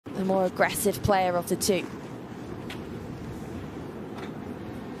the more aggressive player of the two.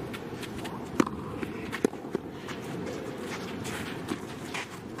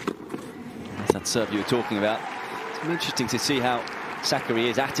 That's that serve you were talking about. It's going to be interesting to see how Sakkari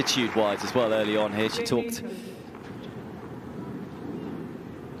is attitude-wise as well early on here. She talked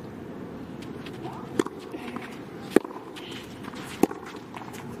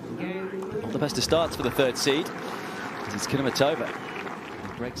not the best of starts for the third seed. It's Kudermetova.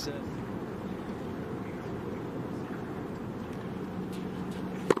 Break serve.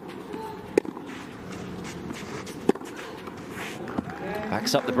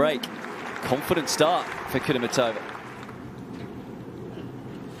 Backs up the break. Confident start for Kudermetova.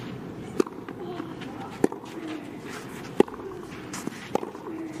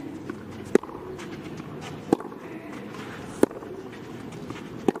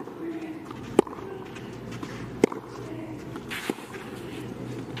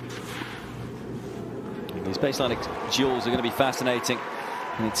 These baseline duels are going to be fascinating.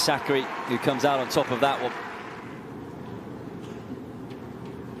 And it's Sakkari who comes out on top of that one.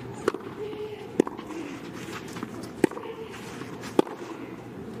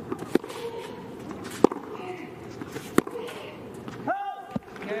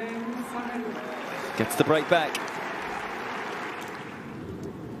 Gets the break back.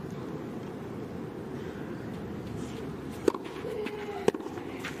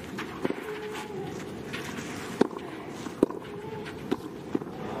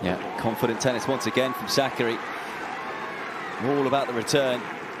 Yeah, confident tennis once again from Sakkari. All about the return.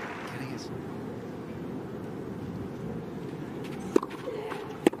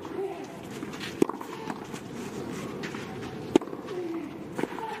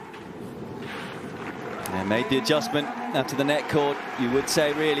 And made the adjustment after the net cord. You would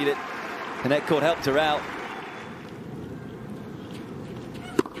say really that the net cord helped her out.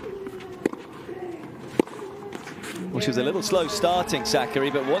 Well, she was a little slow starting,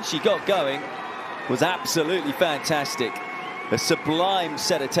 Sakkari, but once she got going, was absolutely fantastic. A sublime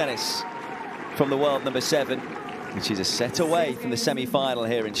set of tennis from the world number 7, and she's a set away from the semi-final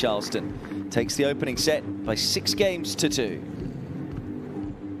here in Charleston. Takes the opening set by 6 games to 2.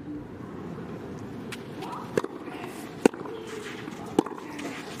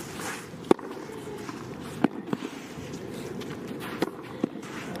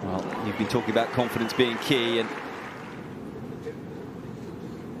 Well, you've been talking about confidence being key, and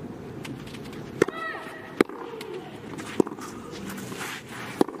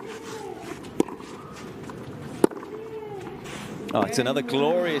oh, it's another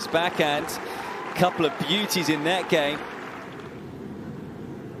glorious backhand. Couple of beauties in that game.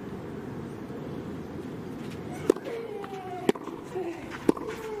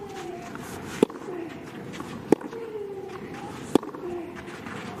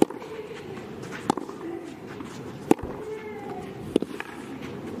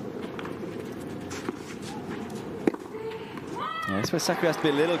 Yeah, that's where Sakkari has to be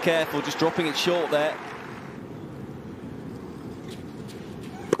a little careful, just dropping it short there.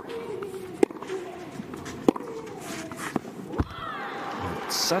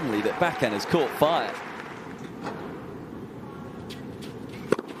 Suddenly that backhand has caught fire.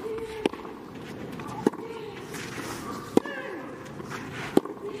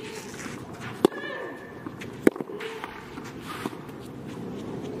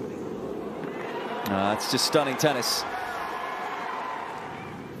 It's just stunning tennis.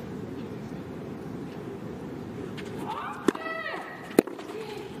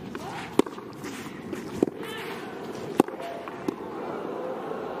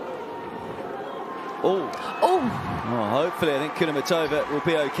 Well, hopefully, I think Kudermetova will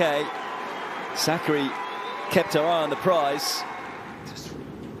be okay. Sakkari kept her eye on the prize.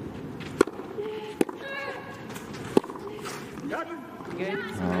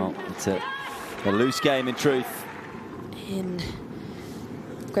 Oh, it's a loose game in truth. In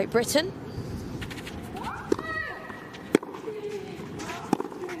Great Britain.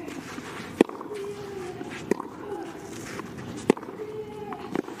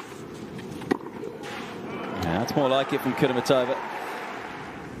 That's more like it from Kudermetova.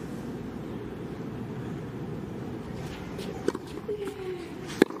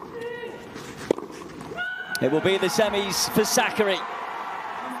 It will be the semis for Sakkari.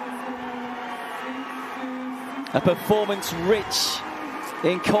 A performance rich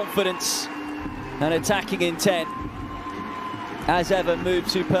in confidence and attacking intent. As ever, moved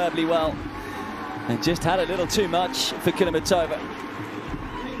superbly well and just had a little too much for Kudermetova.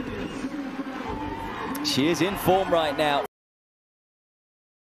 She is in form right now.